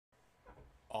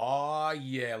Aw,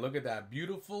 yeah, look at that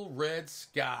beautiful red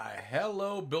sky.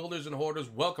 Hello, builders and hoarders.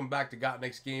 Welcome back to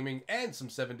Gottmix Gaming and some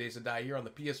 7 Days to Die here on the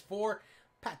PS4,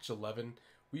 patch 11.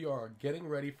 We are getting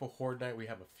ready for Horde Night. We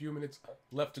have a few minutes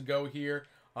left to go here.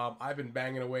 I've been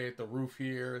banging away at the roof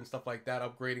here and stuff like that,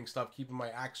 upgrading stuff, keeping my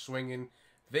axe swinging,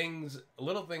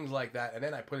 little things like that. And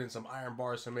then I put in some iron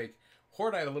bars to make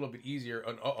Horde Night a little bit easier.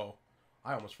 And uh-oh,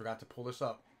 I almost forgot to pull this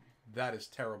up. That is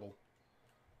terrible.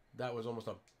 That was almost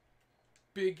a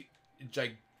big,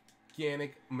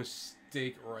 gigantic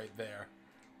mistake right there.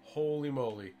 Holy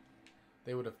moly.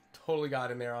 They would have totally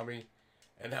got in there on me,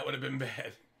 and that would have been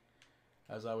bad.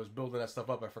 As I was building that stuff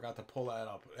up, I forgot to pull that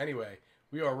up. Anyway,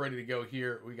 we are ready to go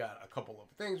here. We got a couple of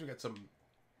things. We got some...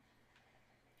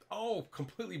 Oh,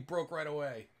 completely broke right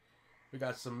away. We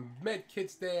got some med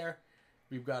kits there.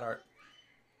 We've got our...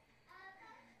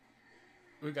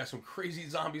 We got some crazy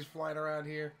zombies flying around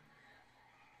here.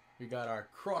 We got our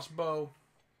crossbow.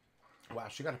 Wow,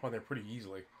 she got up on there pretty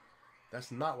easily.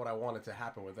 That's not what I wanted to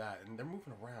happen with that. And they're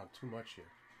moving around too much here.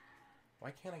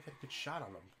 Why can't I get a good shot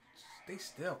on them? Stay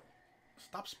still.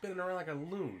 Stop spinning around like a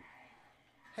loon.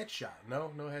 Headshot. No,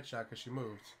 no headshot because she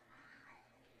moved.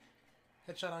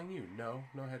 Headshot on you. No,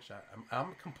 no headshot.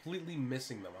 I'm completely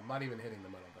missing them. I'm not even hitting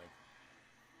them, I don't think.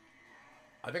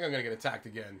 I think I'm going to get attacked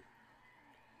again.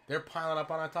 They're piling up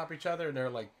on top of each other and they're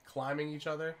like climbing each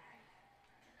other.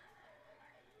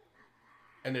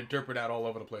 And they're derping out all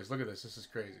over the place. Look at this. This is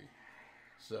crazy.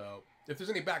 So, if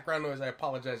there's any background noise, I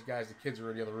apologize, guys. The kids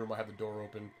are in the other room. I have the door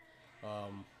open.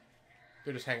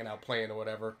 They're just hanging out playing or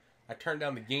whatever. I turned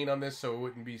down the gain on this so it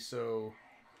wouldn't be so...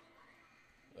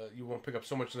 you won't pick up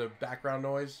so much of the background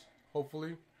noise,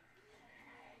 hopefully.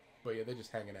 But yeah, they're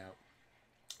just hanging out.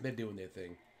 They're doing their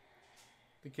thing.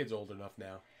 The kid's old enough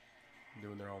now.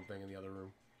 Doing their own thing in the other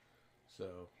room. So,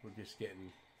 we're just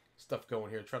getting stuff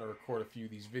going here. Trying to record a few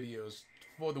of these videos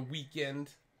for the weekend.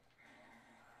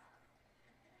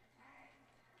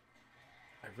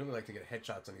 I'd really like to get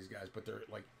headshots on these guys, but they're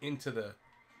like into the...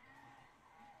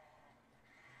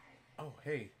 Oh,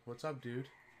 hey, what's up, dude?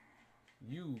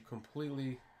 You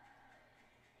completely...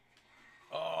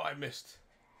 Oh, I missed.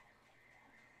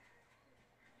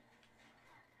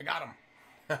 I got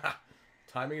him.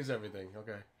 Timing is everything.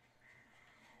 Okay.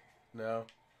 No.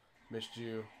 Missed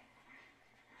you.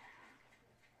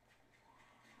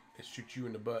 Let's shoot you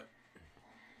in the butt.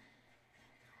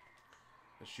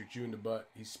 Let's shoot you in the butt.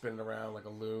 He's spinning around like a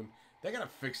loon. They gotta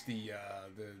fix the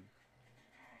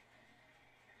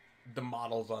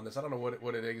models on this. I don't know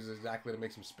what it is exactly that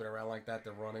makes them spin around like that.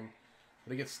 They're running. But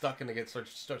they get stuck and they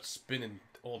start spinning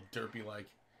all derpy like.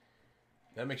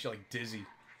 That makes you like dizzy.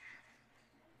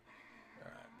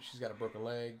 Alright, she's got a broken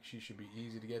leg. She should be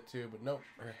easy to get to, but nope.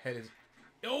 Her head is...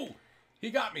 Oh! He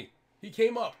got me! He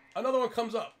came up. Another one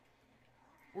comes up.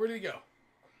 Where did he go?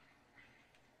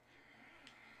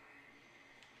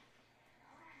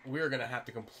 We're going to have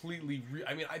to completely...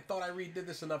 I mean, I thought I redid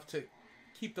this enough to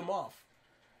keep them off.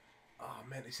 Oh,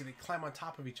 man. They see they climb on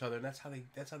top of each other, and that's how they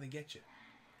get you.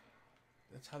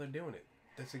 That's how they're doing it.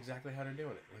 That's exactly how they're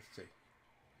doing it. Let's see.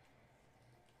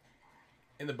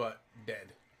 In the butt.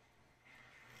 Dead.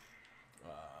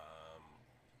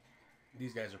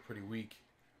 These guys are pretty weak.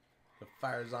 The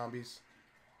fire zombies.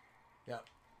 Yep.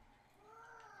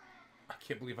 I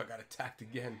can't believe I got attacked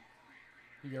again.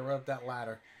 You get right up that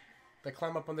ladder. They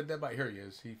climb up on the dead body. Here he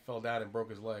is. He fell down and broke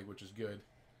his leg, which is good.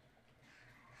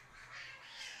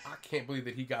 I can't believe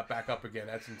that he got back up again.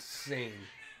 That's insane.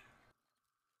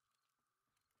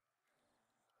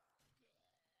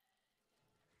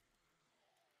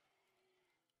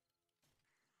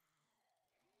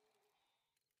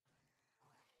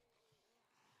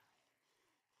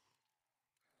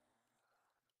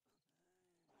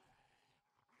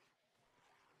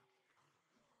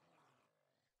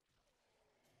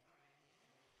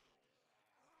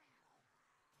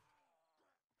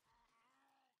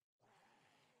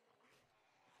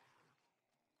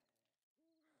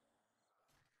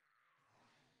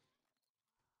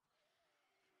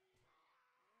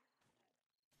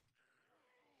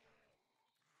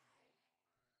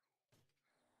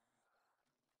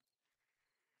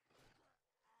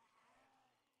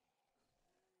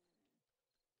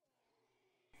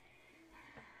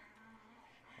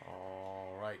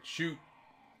 Alright, shoot.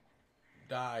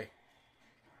 Die.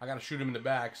 I gotta shoot him in the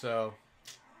back, so...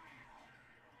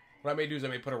 What I may do is I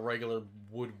may put a regular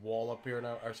wood wall up here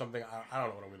now, or something. I don't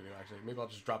know what I'm going to do, actually. Maybe I'll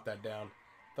just drop that down.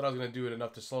 Thought I was going to do it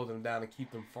enough to slow them down and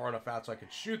keep them far enough out so I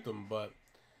could shoot them, but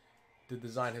the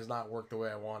design has not worked the way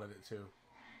I wanted it to.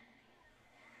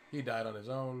 He died on his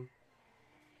own.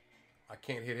 I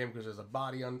can't hit him because there's a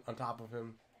body on top of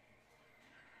him.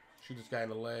 Shoot this guy in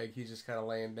the leg. He's just kind of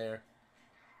laying there.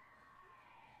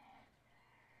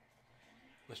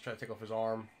 Let's try to take off his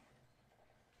arm.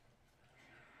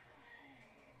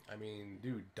 I mean,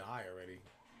 dude, die already.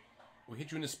 We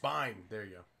hit you in the spine. There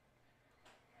you go.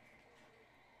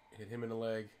 Hit him in the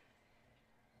leg.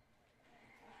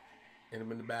 Hit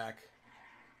him in the back.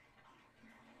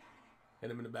 Hit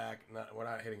him in the back. We're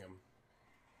not hitting him.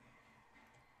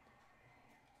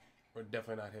 We're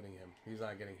definitely not hitting him. He's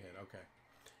not getting hit. Okay.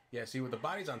 Yeah, see, with the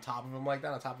bodies on top of him like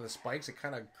that, on top of the spikes, it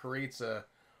kind of creates a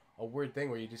weird thing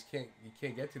where you just can't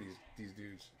get to these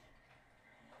dudes.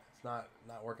 It's not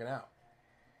working out.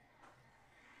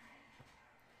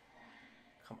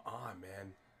 Come on,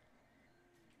 man.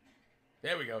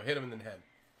 There we go. Hit him in the head.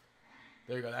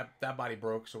 There you go. That body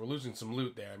broke, so we're losing some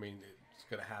loot there. I mean, it's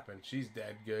gonna happen. She's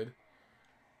dead. Good.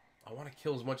 I want to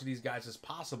kill as much of these guys as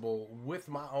possible with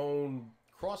my own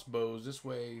crossbows. This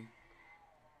way,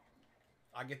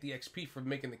 I get the XP for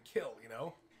making the kill, you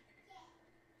know?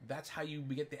 That's how you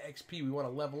get the XP. We want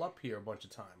to level up here a bunch of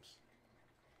times.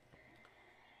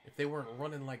 If they weren't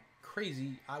running like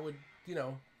crazy, I would, you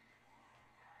know,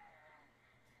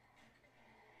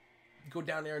 go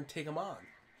down there and take them on.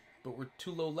 But we're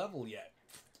too low level yet.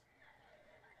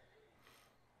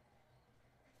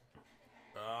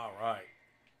 Alright.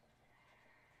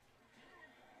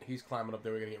 He's climbing up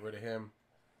there. We're going to get rid of him.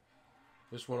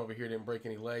 This one over here didn't break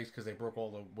any legs because they broke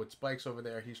all the wood spikes over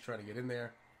there. He's trying to get in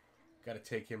there. Got to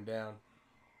take him down.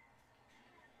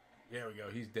 There we go.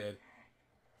 He's dead.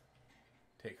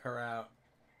 Take her out.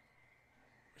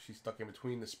 She's stuck in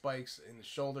between the spikes in the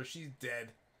shoulder. She's dead.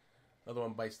 Another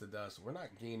one bites the dust. We're not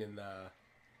gaining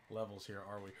levels here,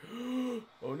 are we?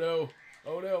 Oh, no.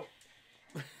 Oh, no.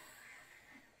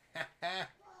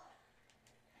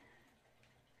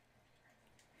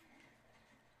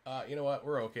 You know what?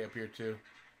 We're okay up here, too.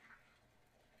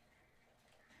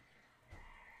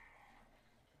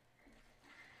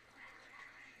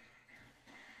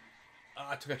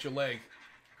 I took out your leg.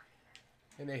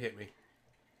 And they hit me.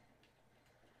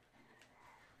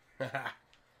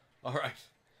 Alright.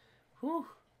 Whew.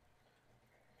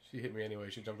 She hit me anyway.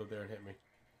 She jumped up there and hit me.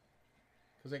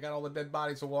 Because they got all the dead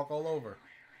bodies to walk all over.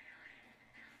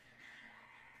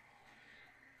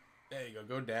 There you go.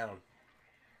 Go down.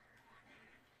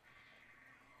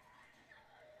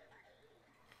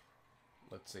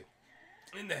 Let's see.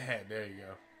 In the head. There you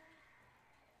go.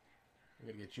 I'm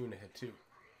going to get you in the head too.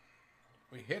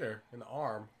 We hit her in the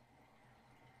arm.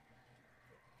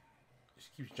 She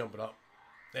keeps jumping up.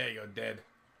 There you go. Dead.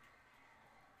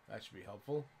 That should be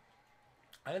helpful.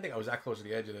 I didn't think I was that close to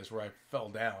the edge of this where I fell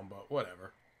down, but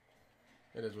whatever.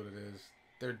 It is what it is.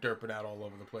 They're derping out all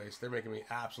over the place. They're making me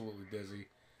absolutely dizzy.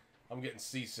 I'm getting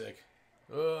seasick.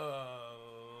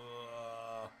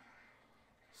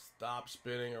 Stop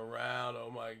spinning around.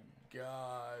 Oh my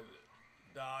god.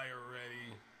 Die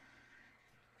already.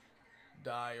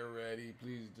 Die already.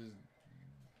 Please just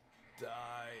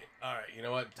die. Alright, you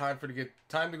know what? Time to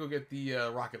go get the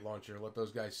rocket launcher. Let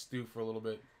those guys stew for a little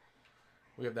bit.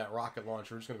 We have that rocket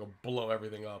launcher. We're just gonna go blow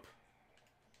everything up.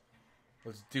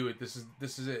 Let's do it. This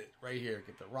is it right here.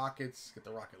 Get the rockets, get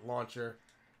the rocket launcher,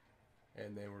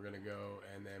 and then we're gonna go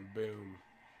and then boom.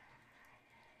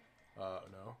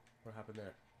 No. What happened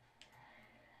there?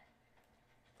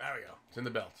 There we go. It's in the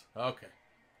belt. Okay.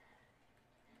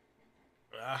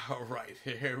 Alright,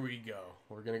 here we go.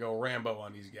 We're gonna go Rambo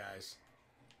on these guys.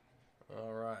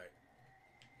 Alright.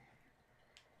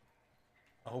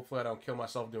 Hopefully I don't kill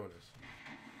myself doing this.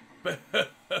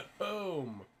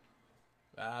 Boom!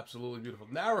 Absolutely beautiful.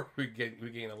 Now we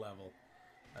gain a level.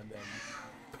 And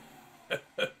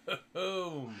then...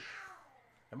 Boom!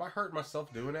 Am I hurting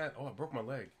myself doing that? Oh, I broke my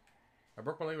leg. I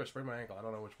broke my leg or I sprained my ankle. I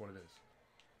don't know which one it is.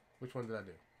 Which one did I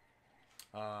do?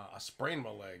 I sprained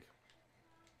my leg.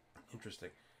 Interesting.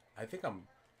 I think I'm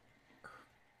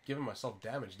giving myself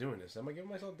damage doing this. Am I giving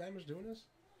myself damage doing this?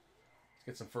 Let's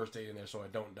get some first aid in there so I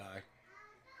don't die.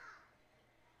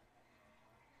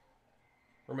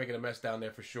 We're making a mess down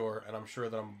there for sure, and I'm sure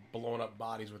that I'm blowing up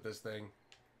bodies with this thing.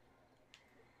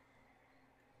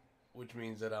 Which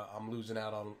means that I'm losing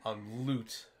out on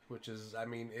loot, which is, I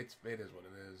mean, it is what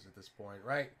it is at this point,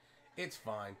 right? It's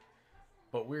fine.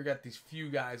 But we've got these few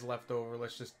guys left over.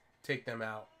 Let's just take them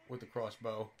out with the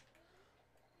crossbow.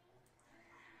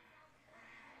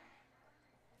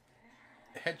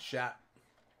 Headshot.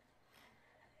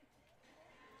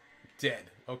 Dead.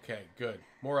 Okay, good.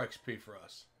 More XP for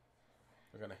us.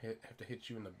 We're gonna have to hit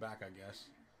you in the back, I guess.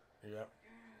 Yep.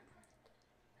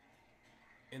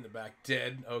 In the back.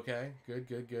 Dead. Okay. Good,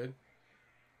 good, good.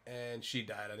 And she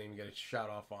died. I didn't even get a shot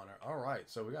off on her. Alright,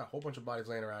 so we got a whole bunch of bodies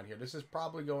laying around here. This is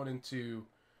probably going into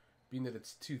being that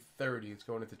it's 2:30, it's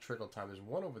going into trickle time. There's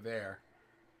one over there,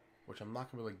 which I'm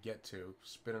not going to be able to get to.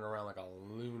 Spinning around like a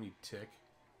loony tick.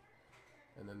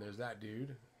 And then there's that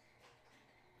dude.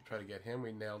 Try to get him.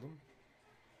 We nailed him.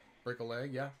 Break a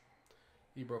leg, yeah.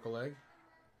 He broke a leg.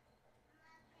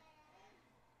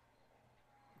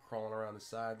 Crawling around the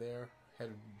side there. Head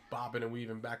bobbing and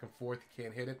weaving back and forth. You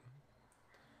can't hit it.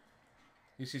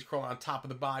 You see he's crawling on top of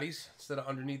the bodies instead of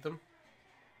underneath them.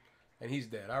 And he's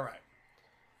dead. Alright.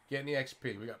 Getting the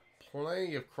XP. We got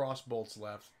plenty of cross bolts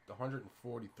left.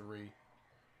 143.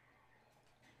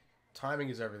 Timing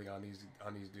is everything on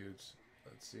these dudes.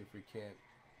 Let's see if we can't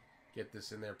get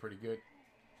this in there pretty good.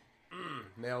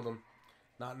 Nailed him.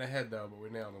 Not in the head though, but we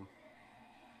nailed him.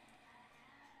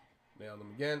 Nailed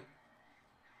him again.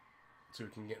 So we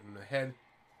can get in the head.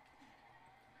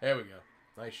 There we go.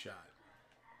 Nice shot.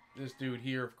 This dude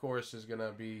here, of course, is going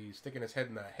to be sticking his head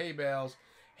in the hay bales.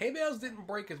 Hay bales didn't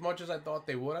break as much as I thought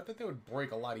they would. I thought they would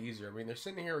break a lot easier. I mean, they're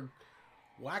sitting here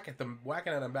whacking at them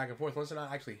back and forth. Unless they're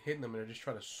not actually hitting them and they're just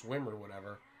trying to swim or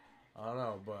whatever. I don't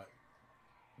know, but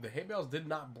the hay bales did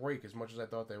not break as much as I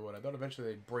thought they would. I thought eventually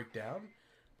they'd break down,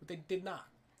 but they did not.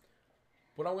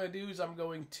 What I'm going to do is I'm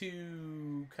going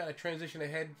to kind of transition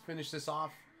ahead, finish this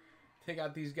off, take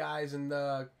out these guys, and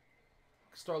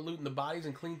start looting the bodies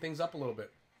and clean things up a little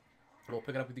bit. And we'll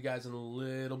pick it up with you guys in a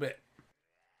little bit.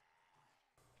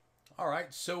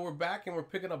 Alright, so we're back and we're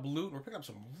picking up loot. We're picking up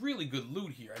some really good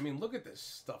loot here. I mean, look at this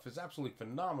stuff. It's absolutely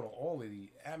phenomenal. All of the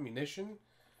ammunition.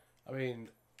 I mean,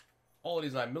 all of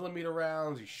these 9mm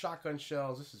rounds, these shotgun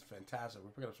shells. This is fantastic.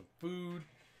 We're picking up some food.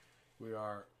 We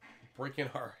are breaking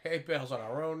our hay bales on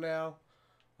our own now.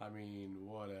 I mean,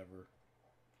 whatever.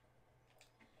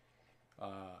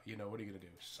 You know, what are you going to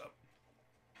do? So,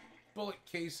 bullet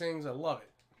casings. I love it.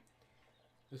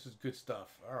 This is good stuff.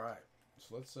 Alright.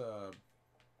 So let's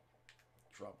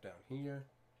drop down here.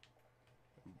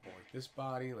 Break this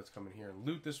body. Let's come in here and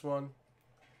loot this one.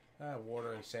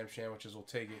 Water and Sam sandwiches will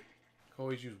take it.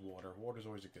 Always use water. Water's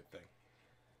always a good thing.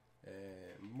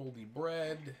 And moldy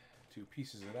bread. 2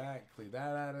 pieces of that. Clean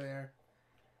that out of there.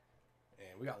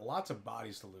 And we got lots of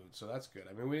bodies to loot, so that's good.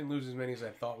 I mean, we didn't lose as many as I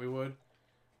thought we would.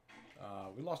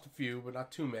 We lost a few, but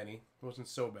not too many. It wasn't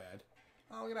so bad.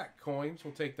 Oh, look at that. Coins.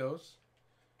 We'll take those.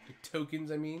 The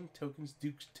tokens, I mean. Tokens.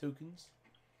 Duke's tokens.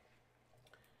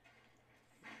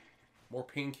 More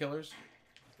painkillers.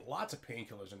 Lots of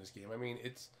painkillers in this game. I mean,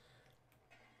 it's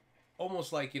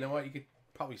almost like, you know what, you could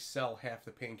probably sell half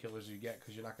the painkillers you get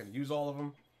because you're not going to use all of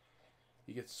them.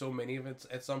 You get so many of it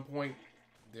at some point.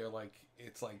 They're like,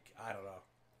 it's like, I don't know.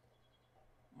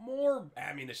 More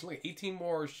ammunition. Like 18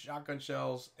 more shotgun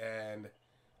shells and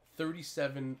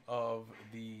 37 of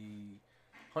the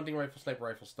hunting rifle, sniper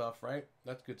rifle stuff, right?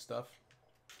 That's good stuff.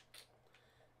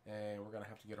 And we're going to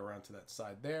have to get around to that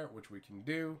side there, which we can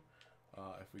do.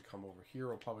 If we come over here,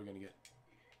 we're probably going to get...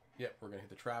 Yep, we're going to hit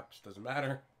the traps. Doesn't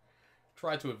matter.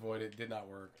 Tried to avoid it. Did not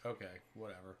work. Okay,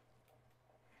 whatever.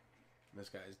 And this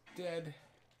guy's dead.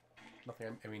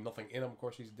 Nothing. I mean, nothing in him. Of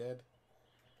course, he's dead.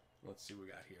 Let's see what we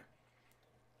got here.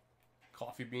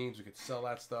 Coffee beans. We could sell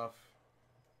that stuff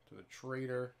to the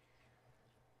trader.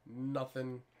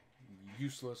 Nothing.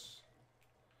 Useless.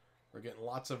 We're getting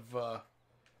lots of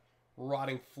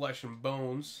rotting flesh and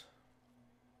bones.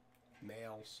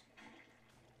 Nails.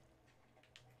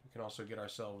 We can also get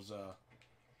ourselves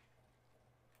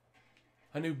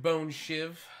a new bone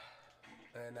shiv.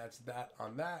 And that's that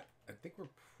on that. I think we're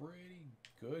pretty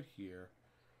good here.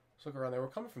 Let's look around there. We're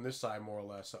coming from this side more or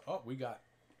less. So, oh, we've got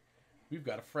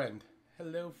a friend.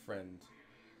 Hello, friend.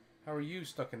 How are you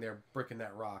stuck in there bricking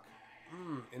that rock?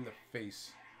 In the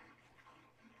face.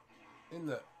 In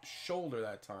the shoulder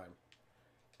that time.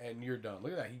 And you're done.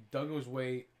 Look at that. He dug his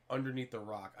way underneath the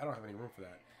rock. I don't have any room for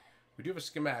that. We do have a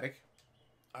schematic.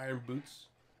 Iron boots.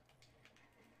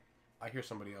 I hear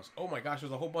somebody else. Oh my gosh,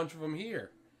 there's a whole bunch of them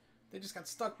here. They just got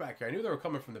stuck back here. I knew they were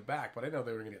coming from the back, but I didn't know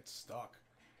they were going to get stuck.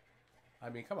 I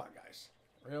mean, come on, guys.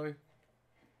 Really?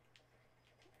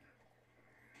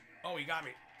 Oh, he got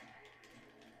me.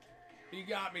 He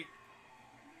got me.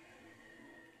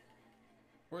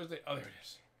 Where's the... Oh, there it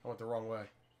is. I went the wrong way.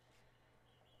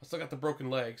 I still got the broken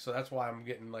leg, so that's why I'm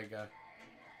getting like a...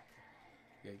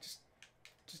 Yeah, just...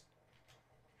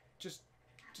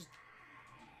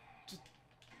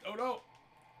 Oh, no!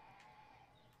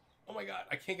 Oh, my God.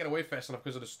 I can't get away fast enough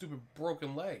because of the stupid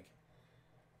broken leg.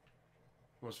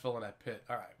 Almost fell in that pit.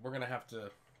 Alright, we're going to have to...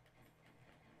 We're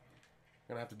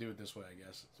going to have to do it this way, I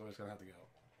guess. So it's going to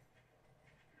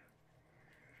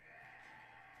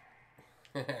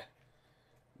have to go.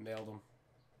 Nailed him.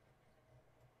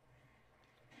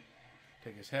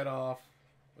 Take his head off.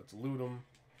 Let's loot him.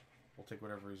 We'll take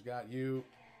whatever he's got. You.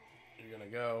 You're gonna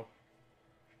go.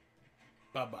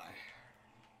 Bye-bye.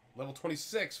 Level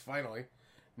 26, finally.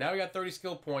 Now we got 30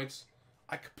 skill points.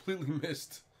 I completely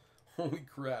missed. Holy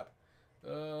crap.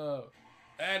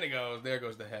 And it goes. There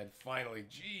goes the head. Finally.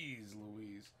 Jeez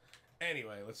Louise.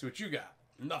 Anyway, let's see what you got.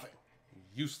 Nothing.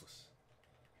 Useless.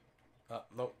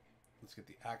 Nope. Let's get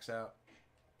the axe out.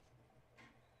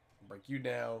 Break you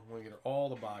down. We're going to get all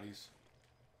the bodies.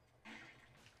 And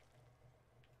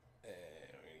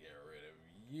we're going to get rid of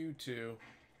you two.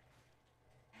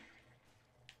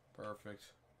 Perfect.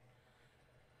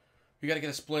 We got to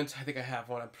get a splint. I think I have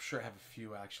one. I'm sure I have a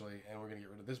few, actually. And we're going to get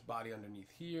rid of this body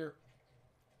underneath here.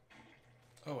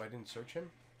 Oh, I didn't search him?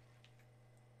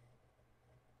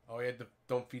 Oh, he had the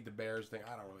don't feed the bears thing.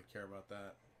 I don't really care about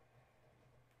that.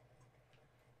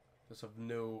 That's of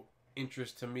no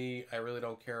interest to me. I really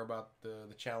don't care about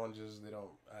the challenges. They don't,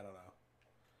 I don't know.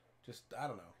 Just, I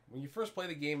don't know. When you first play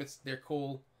the game, they're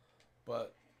cool.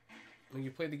 But when you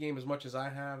play the game as much as I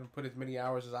have and put as many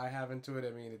hours as I have into it,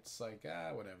 I mean, it's like,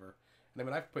 whatever. And I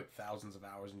mean, I've put thousands of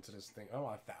hours into this thing. Oh,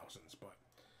 not thousands, but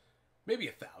maybe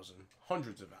 1,000.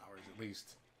 Hundreds of hours, at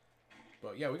least.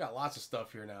 But yeah, we got lots of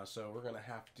stuff here now, so we're going to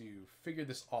have to figure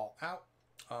this all out.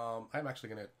 I'm actually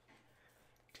going to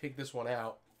take this one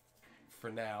out for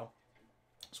now,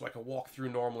 so I can walk through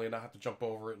normally and not have to jump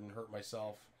over it and hurt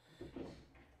myself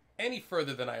any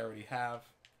further than I already have.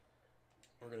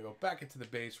 We're going to go back into the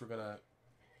base. We're going to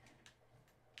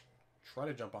try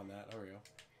to jump on that. There we go.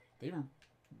 They even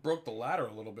broke the ladder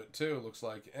a little bit too, it looks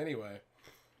like. Anyway,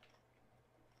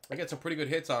 I got some pretty good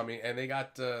hits on me, and they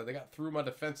got through my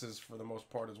defenses for the most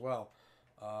part as well.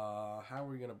 How are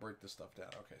we going to break this stuff down?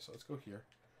 Okay, so let's go here.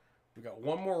 We got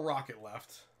one more rocket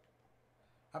left.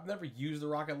 I've never used the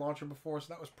rocket launcher before, so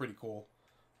that was pretty cool.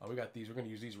 We got these. We're going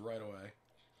to use these right away.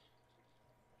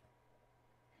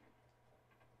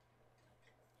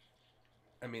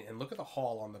 I mean, and look at the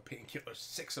haul on the painkillers.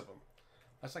 6 of them.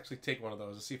 Let's actually take one of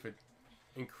those and see if it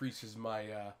increases my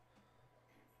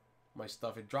my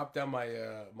stuff. It dropped down my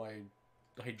my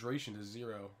hydration to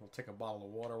 0. We'll take a bottle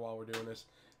of water while we're doing this.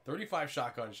 35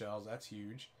 shotgun shells. That's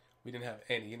huge. We didn't have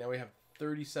any. Now we have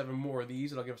 37 more of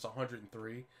these. It'll give us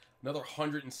 103. Another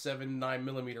 107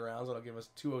 9mm rounds. That'll give us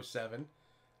 207.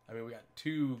 I mean, we got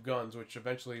 2 guns, which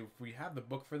eventually, if we have the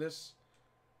book for this,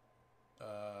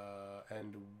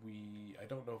 and I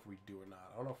don't know if we do or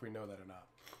not. I don't know if we know that or not.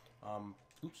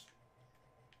 Oops.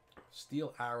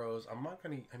 Steel arrows. I'm not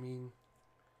going to, I mean,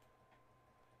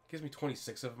 it gives me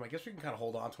 26 of them. I guess we can kind of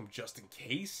hold on to them just in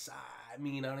case. I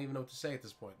mean, I don't even know what to say at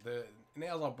this point. The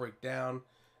nails I'll break down.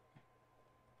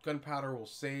 Gunpowder will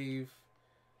save.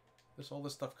 All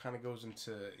this stuff kind of goes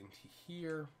into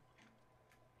here.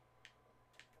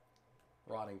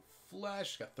 Rotting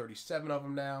flesh. Got 37 of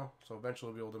them now. So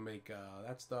eventually we'll be able to make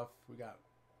that stuff. We got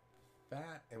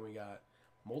fat and we got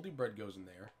moldy bread goes in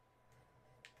there.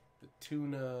 The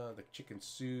tuna, the chicken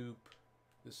soup,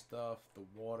 this stuff, the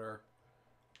water,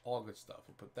 all good stuff.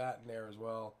 We'll put that in there as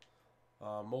well.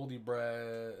 Moldy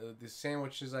bread, the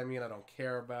sandwiches, I mean, I don't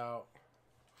care about.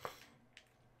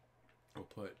 We'll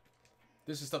put,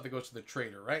 this is stuff that goes to the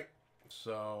trader, right?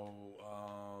 So,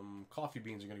 coffee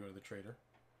beans are going to go to the trader.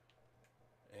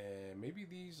 And maybe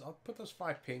these, I'll put those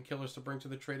 5 painkillers to bring to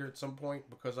the trader at some point,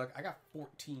 because I got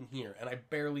 14 here, and I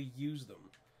barely use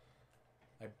them.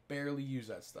 I barely use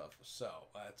that stuff. So,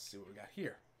 let's see what we got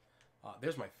here.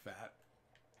 There's my fat.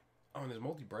 Oh, and there's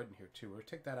moldy bread in here, too. We'll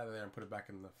take that out of there and put it back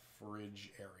in the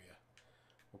fridge area.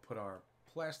 We'll put our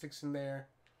plastics in there.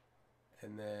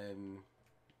 And then,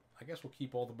 I guess we'll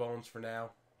keep all the bones for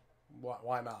now.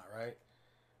 Why not, right?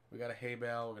 We got a hay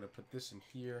bale. We're going to put this in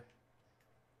here.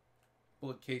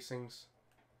 Bullet casings.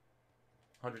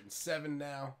 107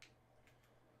 now.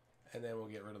 And then we'll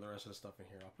get rid of the rest of the stuff in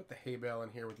here. I'll put the hay bale in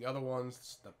here with the other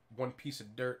ones. The 1 piece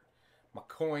of dirt. My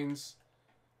coins.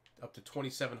 Up to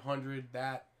 2,700.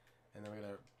 That. And then we're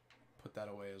going to put that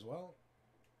away as well.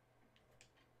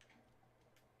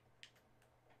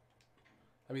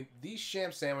 I mean, these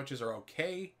sham sandwiches are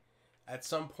okay. At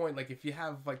some point, like, if you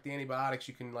have, like, the antibiotics,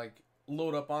 you can, like,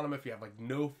 load up on them if you have, like,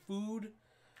 no food.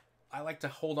 I like to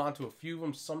hold on to a few of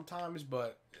them sometimes,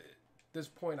 but at this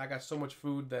point, I got so much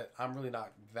food that I'm really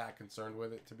not that concerned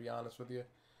with it, to be honest with you.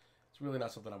 It's really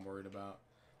not something I'm worried about.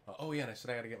 Oh, yeah, and I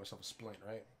said I got to get myself a splint,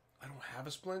 right? I don't have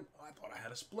a splint? Oh, I thought I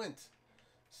had a splint.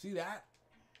 See that?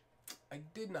 I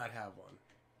did not have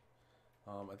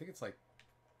one. I think it's, like,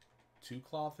 2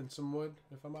 cloth and some wood,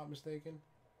 if I'm not mistaken.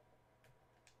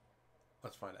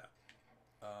 Let's find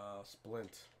out.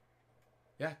 Splint.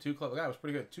 Yeah, 2 cloth. That was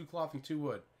pretty good. 2 cloth and 2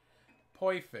 wood.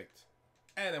 Perfect.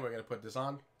 And then we're going to put this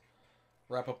on.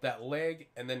 Wrap up that leg.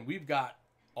 And then we've got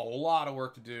a lot of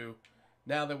work to do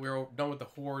now that we're done with the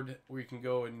horde, we can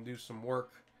go and do some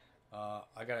work.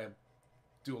 I gotta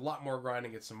do a lot more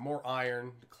grinding, get some more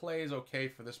iron. The clay is okay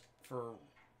for this for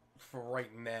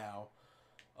right now.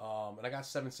 And I got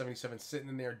 777 sitting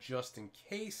in there just in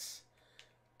case.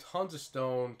 Tons of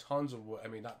stone, tons of wood. I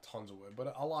mean, not tons of wood,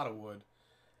 but a lot of wood.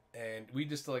 And we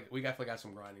definitely got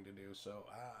some grinding to do. So,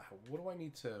 what do I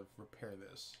need to repair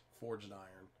this? Forged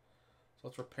iron. So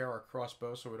let's repair our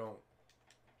crossbow so we don't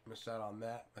miss out on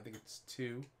that. I think it's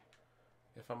 2,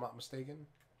 if I'm not mistaken.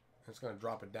 It's going to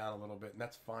drop it down a little bit, and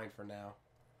that's fine for now.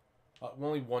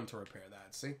 Only 1 to repair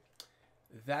that. See?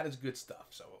 That is good stuff.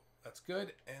 So that's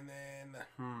good. And then,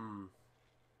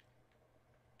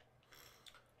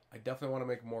 I definitely want to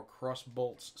make more cross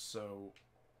bolts, so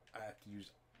I have to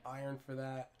use iron for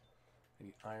that. I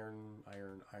need iron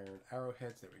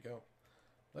arrowheads. There we go.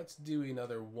 Let's do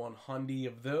another 100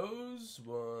 of those.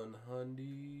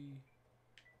 100.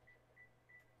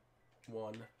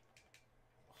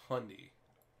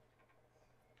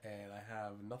 And I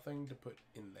have nothing to put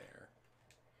in there,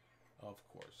 of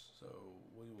course. So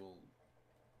we will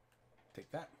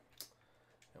take that,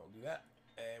 and we'll do that.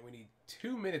 And we need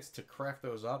 2 minutes to craft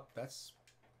those up. That's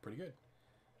pretty good.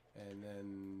 And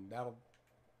then that'll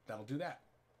do that.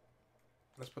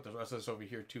 Let's put the rest of this over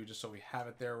here too, just so we have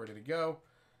it there ready to go,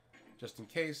 just in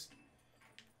case.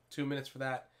 2 minutes for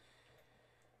that.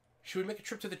 Should we make a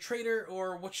trip to the trader,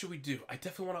 or what should we do? I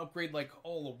definitely want to upgrade like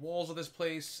all the walls of this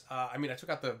place. I mean, I took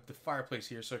out the fireplace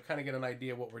here, so I kind of get an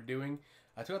idea of what we're doing.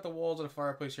 I took out the walls of the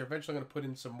fireplace here. Eventually, I'm going to put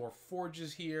in some more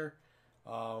forges here.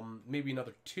 Maybe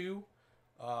another 2.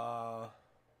 Over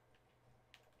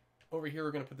here,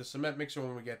 we're going to put the cement mixer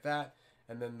when we get that.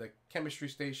 And then the chemistry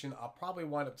station. I'll probably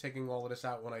wind up taking all of this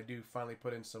out when I do finally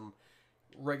put in some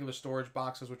regular storage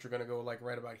boxes, which are going to go like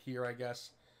right about here, I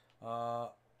guess.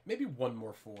 Maybe 1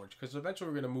 more forge, because eventually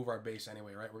we're going to move our base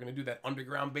anyway, right? We're going to do that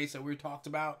underground base that we talked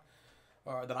about,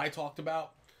 that I talked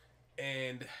about,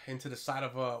 and into the side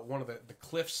of one of the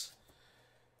cliffs.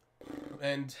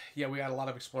 And yeah, we got a lot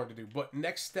of exploring to do. But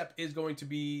next step is going to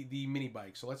be the mini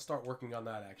bike. So let's start working on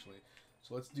that, actually.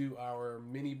 So let's do our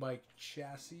mini bike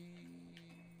chassis.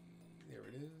 There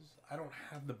it is. I don't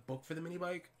have the book for the mini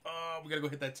bike. We got to go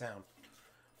hit that town.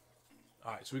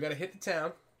 All right, so we got to hit the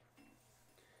town.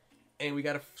 And we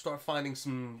got to start finding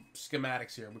some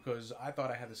schematics here, because I thought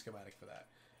I had the schematic for that.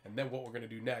 And then what we're going to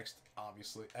do next,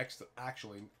 obviously,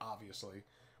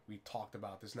 we talked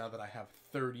about this. Now that I have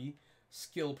 30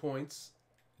 skill points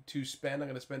to spend, I'm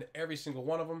going to spend every single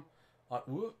one of them on...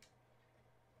 Whoop.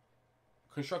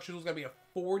 Construction is going to be a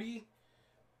 40.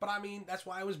 But I mean, that's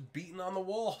why I was beating on the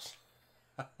walls.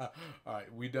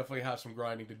 Alright, we definitely have some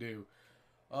grinding to do.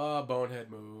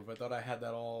 Bonehead move. I thought I had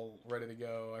that all ready to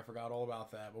go. I forgot all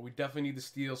about that. But we definitely need the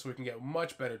steel so we can get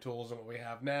much better tools than what we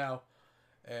have now.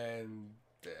 And,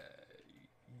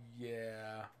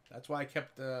 yeah. That's why I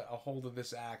kept a hold of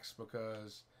this axe,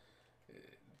 because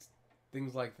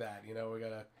things like that. You know, we got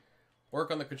to work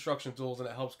on the construction tools, and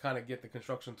it helps kind of get the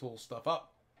construction tool stuff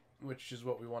up, which is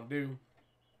what we want to do.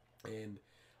 And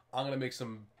I'm going to make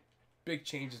some big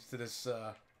changes to this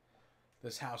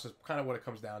this house is kind of what it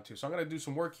comes down to. So I'm going to do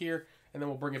some work here, and then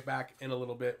we'll bring it back in a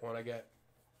little bit when I get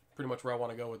pretty much where I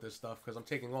want to go with this stuff, because I'm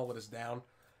taking all of this down.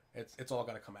 It's all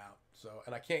got to come out. So,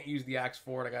 and I can't use the axe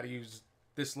for it. I got to use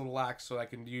this little axe so I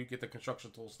can get the construction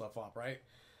tool stuff up, right?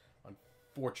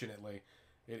 Unfortunately,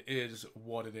 it is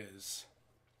what it is.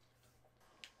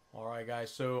 Alright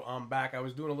guys, so I'm back. I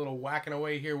was doing a little whacking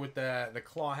away here with the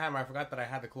claw hammer. I forgot that I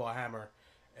had the claw hammer.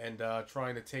 And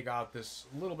trying to take out this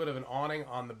little bit of an awning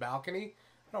on the balcony.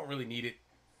 I don't really need it.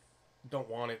 Don't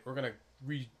want it. We're going to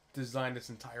redesign this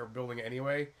entire building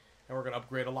anyway. And we're going to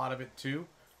upgrade a lot of it too.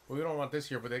 But we don't want this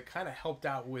here. But it kind of helped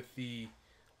out with the...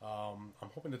 I'm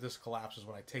hoping that this collapses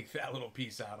when I take that little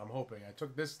piece out. I'm hoping. I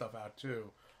took this stuff out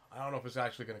too. I don't know if it's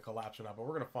actually going to collapse or not. But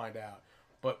we're going to find out.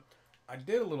 But I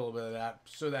did a little bit of that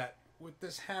so that with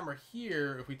this hammer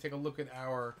here, if we take a look at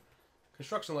our...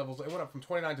 construction levels, it went up from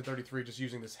 29 to 33 just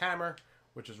using this hammer,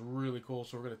 which is really cool.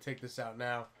 So we're going to take this out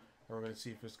now, and we're going to see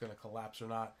if it's going to collapse or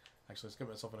not. Actually, let's get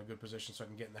myself in a good position so I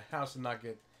can get in the house and not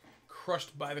get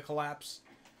crushed by the collapse,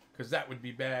 because that would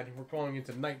be bad. We're going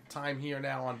into night time here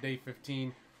now on day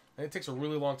 15, and it takes a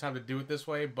really long time to do it this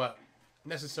way, but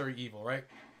necessary evil, right?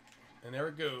 And there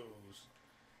it goes.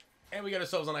 And we got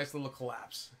ourselves a nice little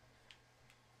collapse.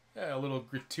 Yeah, a little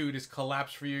gratuitous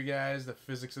collapse for you guys. The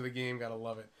physics of the game, gotta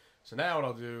love it. So now what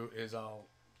I'll do is I'll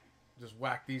just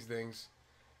whack these things,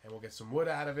 and we'll get some wood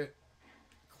out of it,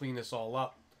 clean this all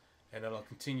up, and then I'll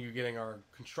continue getting our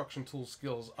construction tool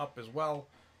skills up as well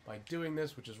by doing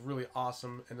this, which is really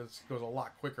awesome, and this goes a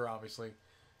lot quicker, obviously,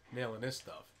 nailing this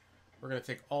stuff. We're going to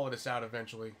take all of this out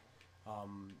eventually.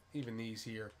 Even these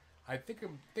here. I think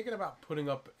I'm thinking about putting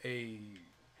up a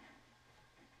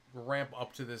ramp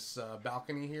up to this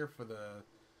balcony here for the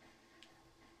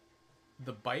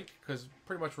bike, because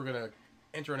pretty much we're going to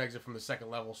enter and exit from the second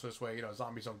level, so this way, you know,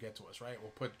 zombies don't get to us, right?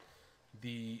 We'll put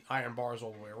the iron bars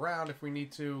all the way around if we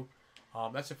need to.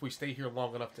 That's if we stay here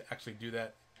long enough to actually do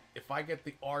that. If I get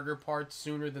the auger part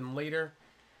sooner than later,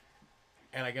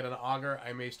 and I get an auger,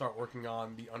 I may start working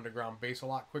on the underground base a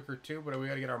lot quicker too, but we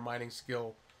got to get our mining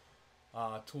skill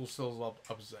tool skills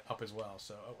up as well.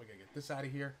 So we got to get this out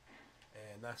of here,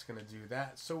 and that's going to do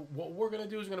that. So what we're going to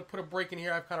do is going to put a break in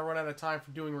here. I've kind of run out of time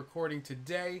for doing recording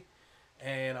today.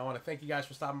 And I want to thank you guys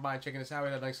for stopping by and checking this out. We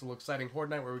had a nice little exciting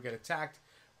horde night where we get attacked.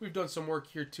 We've done some work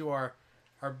here to our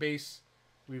base.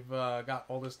 We've got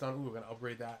all this done. Ooh, we're going to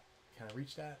upgrade that. Can I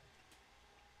reach that?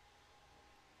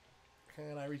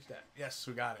 Can I reach that? Yes,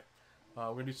 we got it.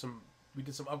 We're going to do some... We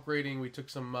did some upgrading. We took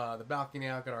some the balcony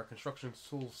out. Got our construction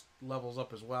tools levels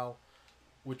up as well,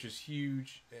 which is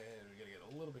huge. And we got to get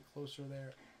a little bit closer there.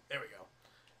 There we go.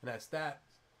 And that's that.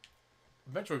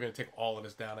 Eventually, we're going to take all of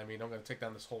this down. I mean, I'm going to take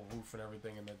down this whole roof and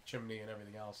everything, and the chimney and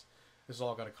everything else. This is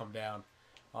all going to come down.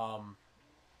 I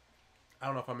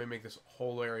don't know if I'm going to make this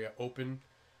whole area open,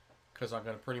 because I'm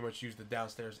going to pretty much use the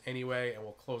downstairs anyway, and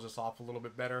we'll close this off a little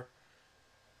bit better.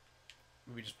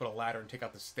 Maybe just put a ladder and take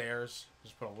out the stairs.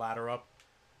 Just put a ladder up,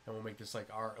 and we'll make this like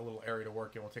our little area to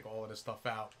work in. We'll take all of this stuff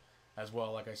out as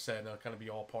well, like I said, and it'll kind of be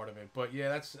all part of it. But yeah,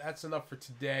 that's enough for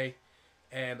today.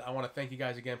 And I want to thank you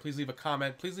guys again. Please leave a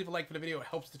comment. Please leave a like for the video. It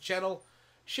helps the channel.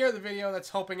 Share the video. That's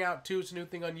helping out too. It's a new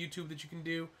thing on YouTube that you can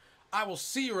do. I will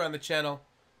see you around the channel.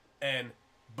 And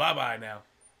bye-bye now.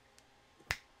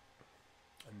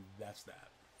 And that's that.